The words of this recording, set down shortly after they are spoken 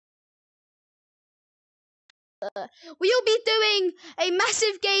We'll be doing a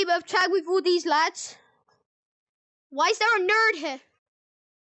massive game of tag with all these lads. Why is there a nerd here?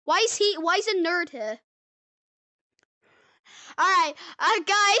 Why is a nerd here? Alright,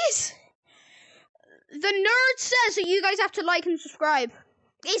 guys. The nerd says that you guys have to like and subscribe.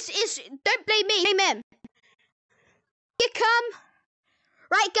 Don't blame me, blame him. You come.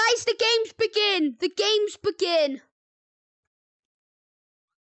 Right, guys, the games begin. The games begin.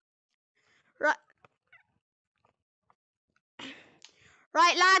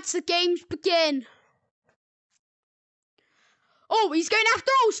 Right, lads, the games begin. Oh, he's going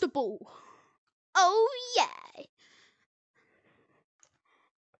after Ulster Ball. Oh, yeah.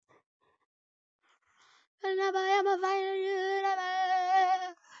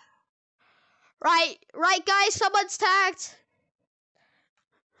 Right, guys, someone's tagged.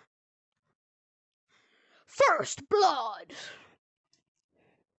 First blood.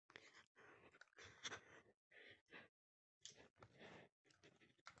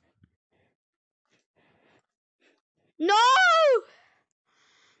 No!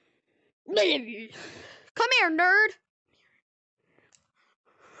 Come here, nerd.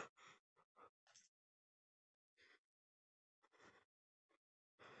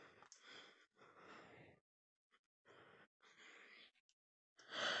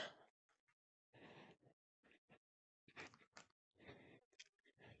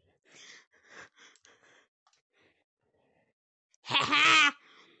 Ha ha!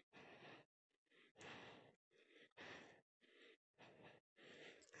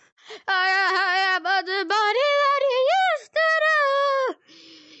 I am the body that you used to do.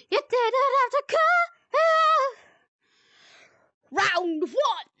 You didn't have to come. Round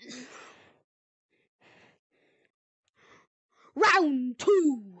one. Round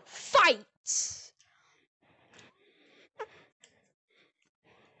two. Fight.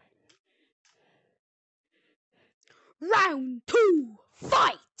 Round two.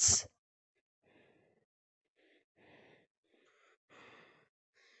 Fight.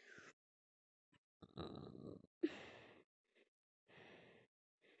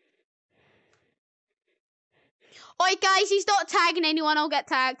 Oi, guys, he's not tagging anyone. I'll get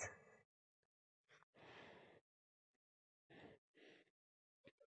tagged.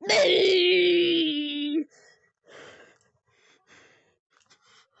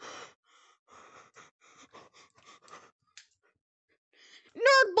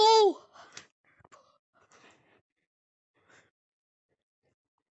 Nerdball.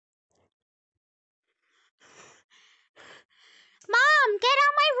 Mom, get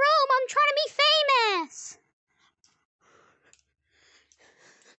out my room. I'm trying to be famous.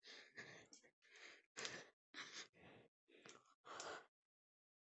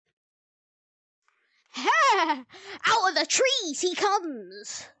 Out of the trees he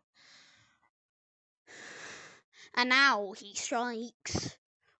comes. And now he strikes.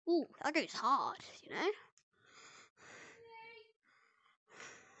 Ooh, that goes hard, you know?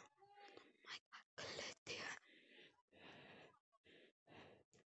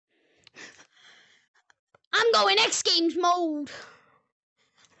 I'm going X Games mode.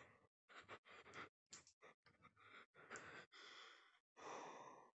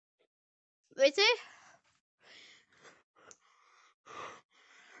 Is it?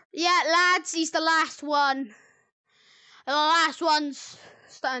 Yeah, lads, he's the last one. The last one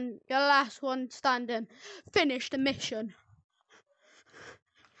standing. Finish the mission.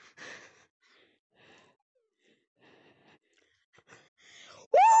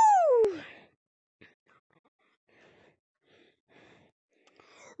 Woo!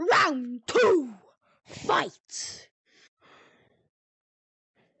 Round two. Fight.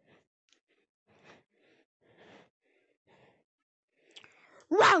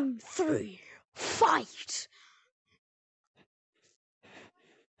 Round three. Fight.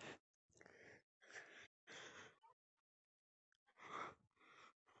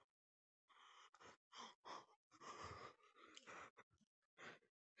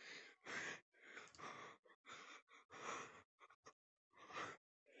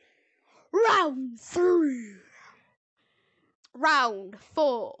 Round three. Round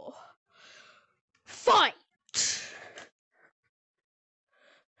four. Fight.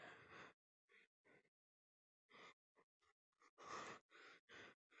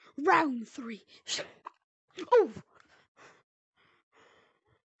 Round three. Oh.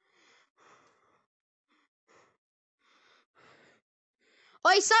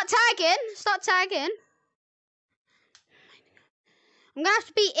 Oi, start tagging. Start tagging. I'm gonna have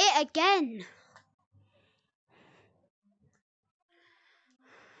to beat it again.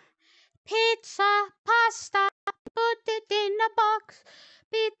 Pizza, pasta, put it in a box.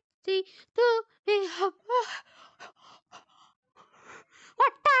 Pizza,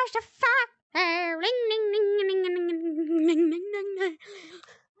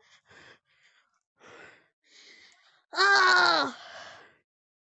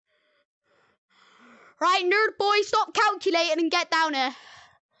 Right, nerd boy, stop calculating and get down here.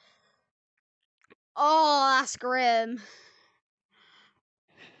 Oh, that's grim.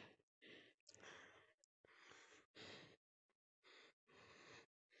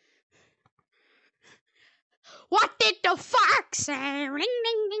 What did the fox say? Ring,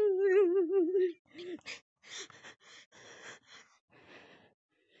 ding, ding.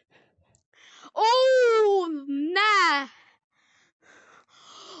 Oh, nah.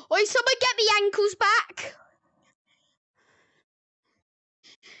 Oi, someone get the ankles back.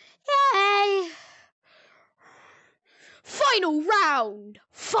 Yay. Final round.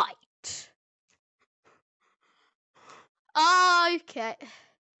 Fight. Okay.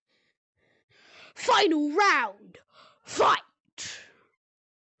 Final round. Fight.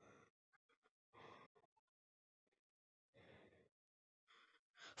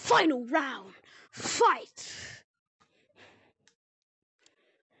 Final round. Fight.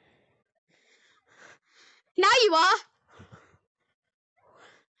 Now you are.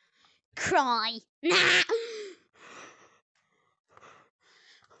 Cry. Nah.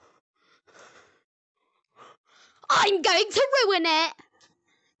 I'm going to ruin it.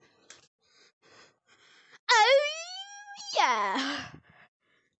 Oh, yeah.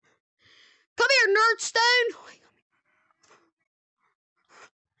 Come here, Nerdstone.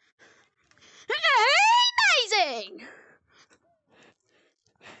 Amazing.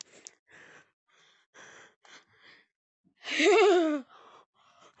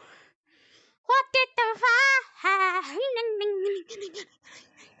 What did the fire?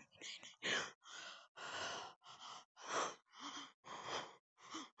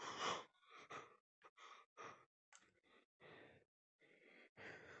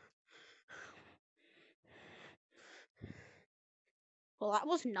 Well, that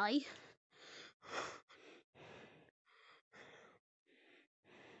was nice.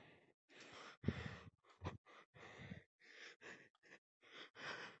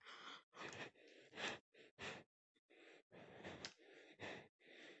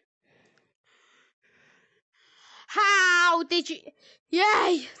 How did you?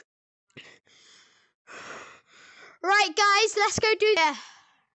 Yay! Right, guys, let's go do that.